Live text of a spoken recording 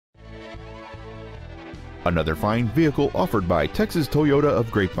Another fine vehicle offered by Texas Toyota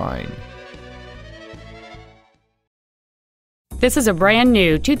of Grapevine. This is a brand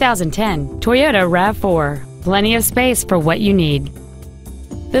new 2010 Toyota RAV4. Plenty of space for what you need.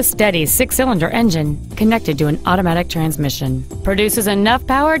 The steady 6-cylinder engine, connected to an automatic transmission, produces enough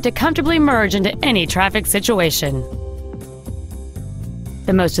power to comfortably merge into any traffic situation.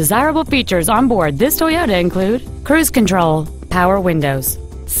 The most desirable features on board this Toyota include cruise control, power windows,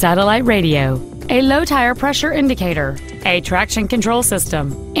 satellite radio, a low tire pressure indicator, a traction control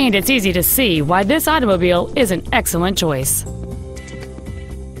system, and it's easy to see why this automobile is an excellent choice.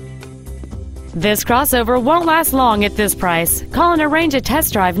 This crossover won't last long at this price. Call and arrange a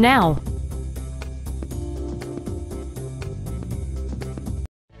test drive now.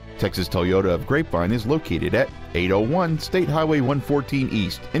 Texas Toyota of Grapevine is located at 801 State Highway 114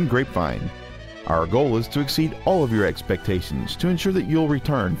 East in Grapevine. Our goal is to exceed all of your expectations to ensure that you'll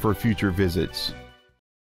return for future visits.